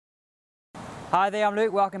Hi there, I'm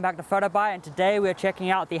Luke, welcome back to PhotoBite, and today we're checking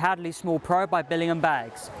out the Hadley Small Pro by Billingham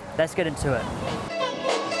bags. Let's get into it.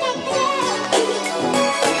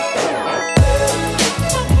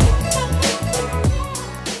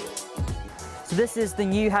 So this is the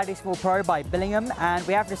new Hadley Small Pro by Billingham, and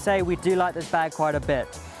we have to say we do like this bag quite a bit.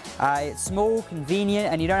 It's small,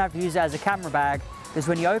 convenient, and you don't have to use it as a camera bag, because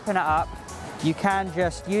when you open it up, you can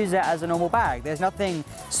just use it as a normal bag. There's nothing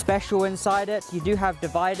special inside it. You do have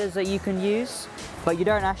dividers that you can use, but you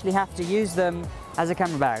don't actually have to use them as a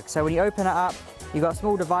camera bag. So when you open it up, you've got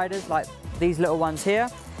small dividers like these little ones here.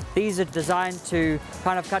 These are designed to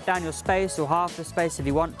kind of cut down your space or half the space if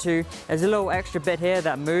you want to. There's a little extra bit here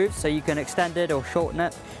that moves, so you can extend it or shorten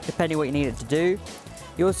it, depending what you need it to do.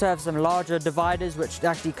 You also have some larger dividers which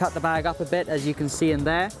actually cut the bag up a bit, as you can see in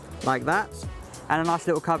there, like that. And a nice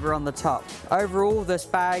little cover on the top. Overall, this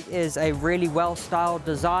bag is a really well-styled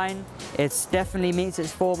design. It definitely meets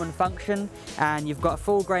its form and function, and you've got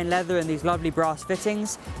full grain leather and these lovely brass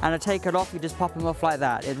fittings, and to take it off, you just pop them off like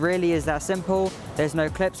that. It really is that simple. There's no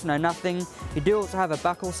clips, no nothing. You do also have a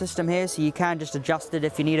buckle system here, so you can just adjust it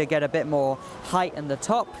if you need to get a bit more height in the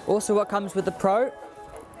top. Also, what comes with the Pro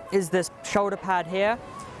is this shoulder pad here.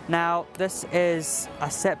 Now, this is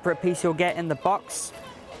a separate piece you'll get in the box.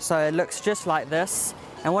 So it looks just like this,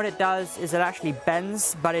 and what it does is it actually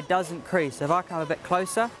bends, but it doesn't crease. So if I come a bit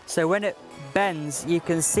closer, so when it bends, you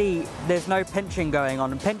can see there's no pinching going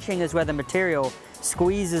on, and pinching is where the material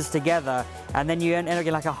squeezes together, and then you end up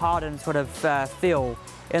getting like a hardened sort of feel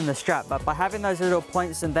in the strap. But by having those little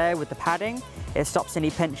points in there with the padding, it stops any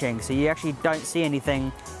pinching, so you actually don't see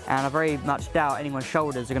anything, and I very much doubt anyone's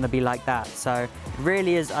shoulders are going to be like that. So it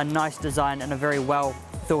really is a nice design and a very well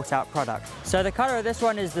thought out product. So the color of this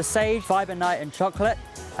one is the Sage, Fiber Night and Chocolate.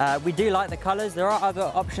 We do like the colors. There are other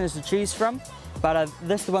options to choose from, but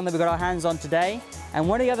this is the one that we got our hands on today. And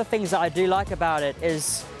one of the other things that I do like about it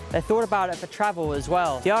is they thought about it for travel as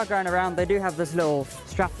well. If you are going around, they do have this little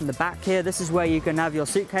strap in the back here. This is where you can have your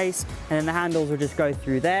suitcase, and then the handles will just go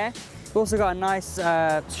through there. We've also got a nice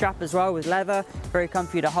strap as well with leather, very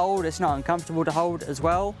comfy to hold. It's not uncomfortable to hold as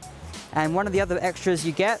well. And one of the other extras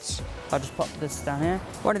you get, I'll just pop this down here.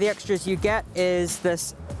 One of the extras you get is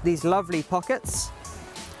these lovely pockets,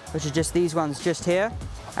 which are just these ones just here.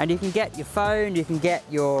 And you can get your phone, you can get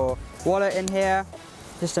your wallet in here,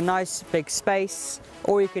 just a nice big space.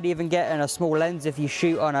 Or you could even get in a small lens if you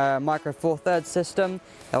shoot on a micro four thirds system.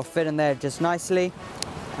 They'll fit in there just nicely.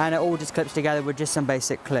 And it all just clips together with just some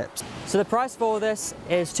basic clips. So the price for this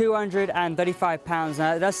is £235.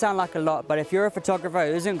 Now, it does sound like a lot, but if you're a photographer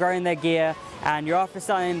who isn't growing their gear and you're after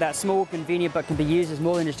something that's small, convenient, but can be used as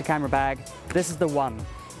more than just a camera bag, this is the one.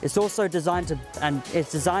 It's also designed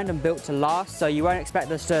and built to last, so you won't expect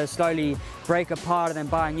this to slowly break apart and then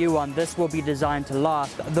buy a new one. This will be designed to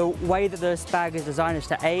last. The way that this bag is designed is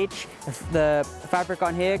to age. The fabric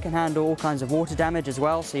on here can handle all kinds of water damage as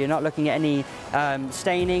well, so you're not looking at any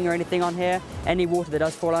staining or anything on here. Any water that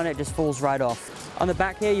does fall on it just falls right off. On the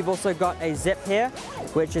back here, you've also got a zip here,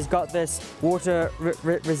 which has got this water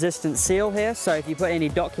resistant seal here, so if you put any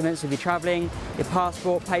documents, if you're traveling, your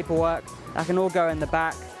passport, paperwork, that can all go in the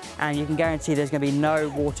back, and you can guarantee there's going to be no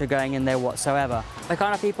water going in there whatsoever. The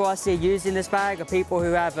kind of people I see using this bag are people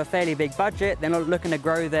who have a fairly big budget. They're not looking to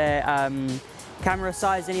grow their camera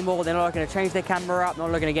size anymore. They're not looking to change their camera up,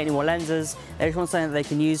 not looking to get any more lenses. They just want something that they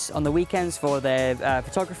can use on the weekends for their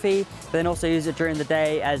photography, but then also use it during the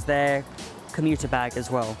day as their commuter bag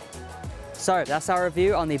as well. So that's our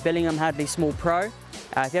review on the Billingham Hadley Small Pro.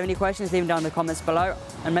 If you have any questions, leave them down in the comments below,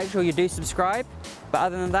 and make sure you do subscribe. But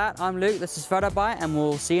other than that, I'm Luke, this is PhotoBite, and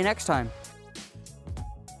we'll see you next time.